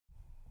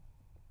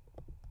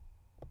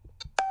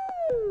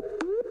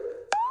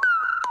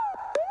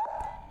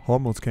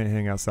Hormones can't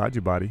hang outside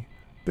your body.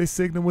 They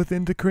signal with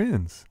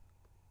endocrines.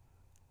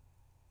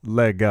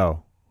 Let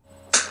go.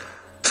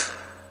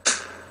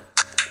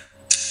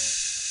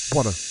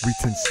 Water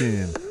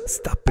retention,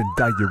 stopping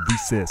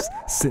diuresis,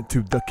 sent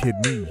to the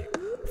kidney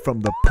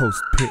from the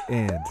post-pit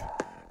end.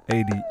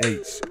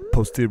 ADH,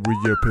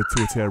 posterior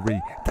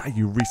pituitary,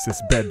 diuresis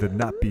better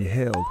not be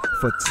held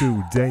for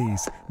 2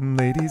 days.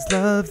 Ladies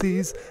love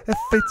these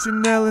FH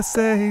and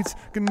LSH,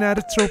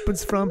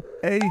 gonadotropins from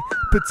a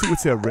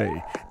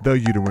pituitary. The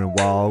uterine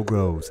wall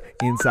grows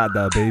inside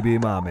the baby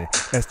mommy.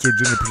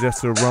 Estrogen and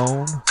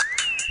progesterone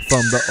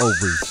from the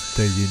ovaries.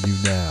 They in you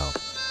now.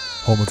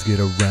 Hormones get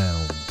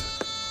around.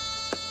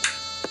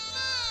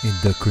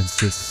 Endocrine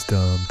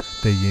system,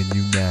 they in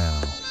you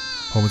now.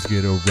 Hormones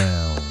get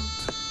around.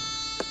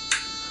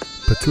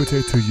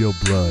 Pituitary to your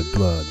blood.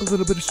 A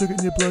little bit of sugar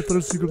in your blood for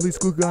the sugar release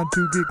glucagon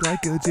to get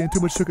glycogen. Too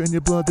much sugar in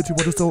your blood that you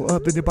want to store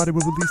up, then your body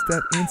will release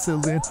that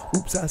insulin.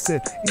 Oops, I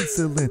said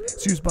insulin.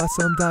 It's used by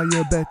some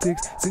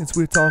diabetics. Since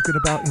we're talking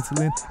about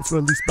insulin, it's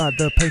released by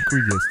the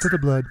pancreas to the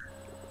blood.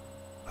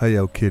 Hey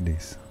yo,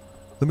 kidneys.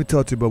 Let me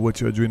talk to you about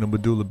what your adrenal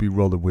medulla be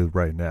rolling with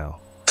right now.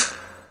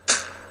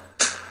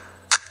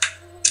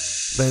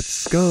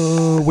 Let's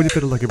go. When you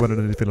feel like you're running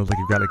and you feel like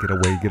you gotta get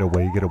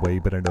away,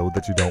 but I know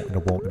that you don't and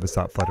it won't ever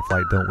stop, fight or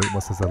flight, don't wait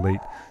once it's late.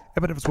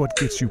 Epinephrine's what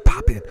gets you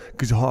popping,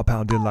 cause your heart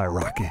pounding like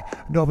rockin.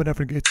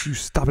 Norepinephrine gets you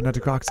stopping,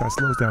 nitric oxide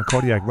slows down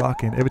cardiac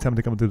rocking. Every time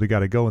they come through, they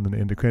gotta go, and then the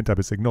endocrine type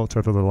of signal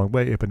travels a long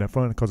way.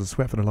 Epinephrine causes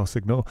sweat from the low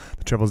signal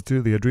that travels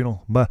to the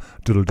adrenal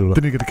medulla.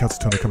 Then you get the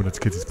calcitonin coming into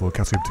kidneys full of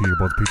calcium to your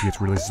bones.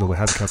 Pituitary releases all the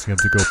hazard calcium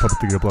to go pump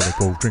through your blood like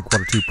gold. Drink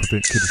water to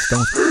prevent kidney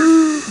stones.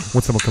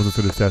 When someone comes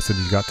into the test, then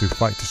you got to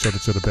fight to show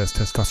that you're the best.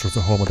 Testosterone's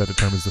a hormone that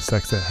determines the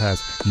sex that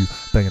has you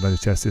banging on your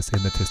chest. It's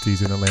in the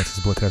testes, in the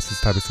lances, blood tests.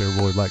 It's type of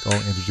steroid like all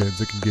androgens.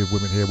 It can give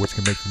women hair, which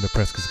can make them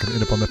depressed because it can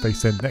end up on their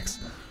face. And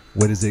next,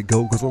 where does it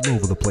go? Goes all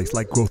over the place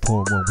like growth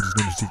hormone, which is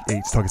known as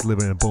G8. Targets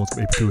liver and bones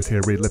from a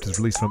pituitary. Left is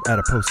released from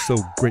adipose, so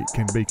great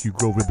can make you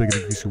grow real big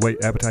and increase your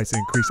weight. Appetites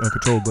increase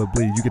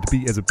uncontrollably. You get to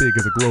be as big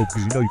as a globe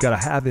because you know you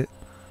gotta have it.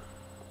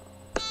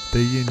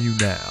 They in you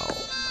now.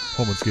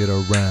 Hormones get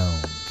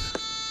around.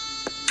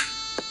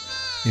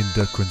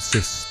 Endocrine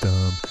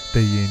system,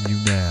 they in you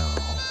now.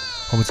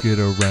 Hormones get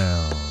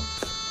around.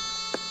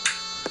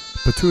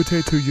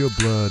 Pituitary to your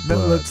blood.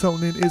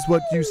 Melatonin is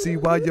what you see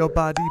while your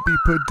body be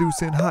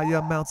producing high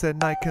amounts at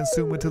night,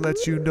 consuming to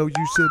let you know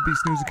you should be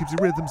snoozing. Keeps your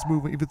rhythms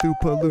moving even through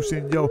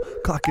pollution. Your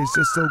clock is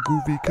just so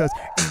groovy cause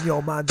in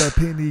your mind the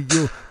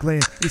pineal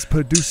gland is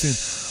producing.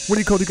 When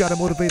you're cold you got a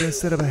motivator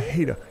instead of a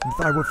hater. And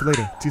thyroid for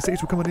later.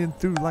 TSH will coming in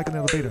through like an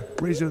elevator.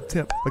 Raise your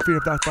temp like fear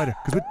of Darth Fighter.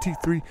 Cause with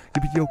T3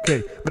 you'll be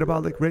okay.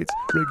 Metabolic rates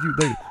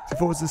regulated.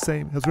 T4 is the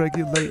same, helps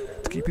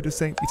regulate to keep you the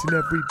same each and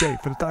every day.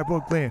 For the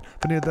thyroid gland,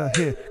 for near the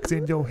head, cause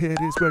in your head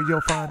is where you'll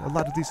find a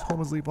lot of these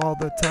hormones leave all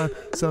the time.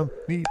 Some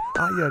need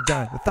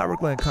iodine, the thyroid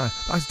gland kind.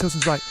 The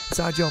oxytocin's right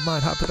inside your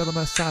mind.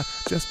 Hypothalamus side,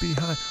 just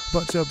behind a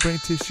bunch of brain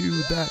tissue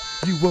that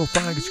you will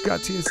find. Cause you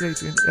got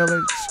TSH and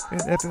LH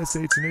and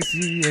FSH and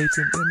ACH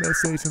and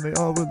MSH, and they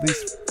all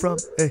release from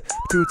a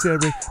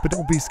pituitary. But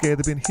don't be scared,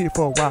 they've been here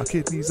for a while.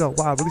 Kidneys are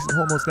wild, releasing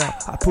hormones now.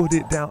 I put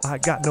it down, I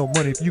got no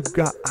money. If you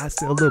got, I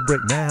sell a little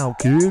break now,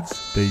 kids.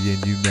 They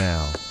in you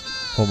now.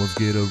 Hormones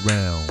get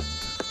around.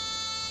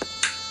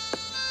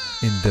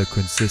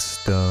 Endocrine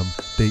system,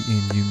 they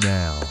in you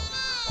now.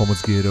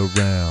 Hormones get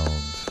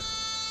around.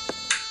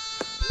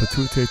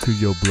 Pituitary to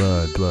your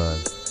blood.